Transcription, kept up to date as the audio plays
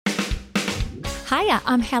Hiya,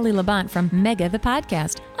 I'm Hallie Labont from Mega the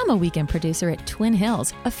Podcast. I'm a weekend producer at Twin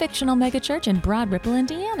Hills, a fictional megachurch in Broad Ripple,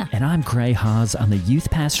 Indiana. And I'm Gray Haas. I'm the youth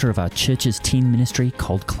pastor of our church's teen ministry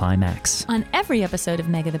called Climax. On every episode of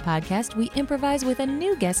Mega the Podcast, we improvise with a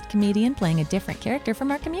new guest comedian playing a different character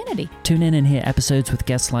from our community. Tune in and hear episodes with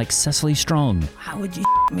guests like Cecily Strong. How would you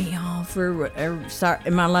me off or whatever? Sorry,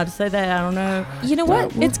 am I allowed to say that? I don't know. You know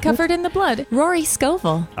what? It's covered in the blood. Rory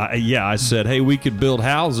Scovel. I said, hey, we could build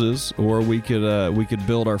houses or we could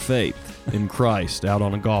build our faith in Christ out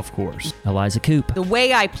on a golf course. Eliza Coop. The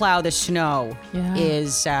way I plow the snow Yeah.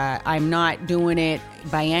 is I'm not doing it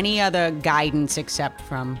by any other guidance except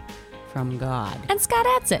from God. And Scott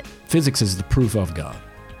Adsit. Physics is the proof of God.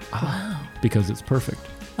 Wow. Because it's perfect.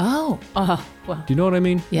 Oh, well, Do you know what I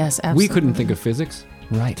mean? yes, absolutely. We couldn't think of physics.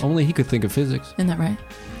 Right. Only he could think of physics. Isn't that right?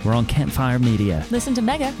 We're on Campfire Media. Listen to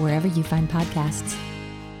Mega wherever you find podcasts.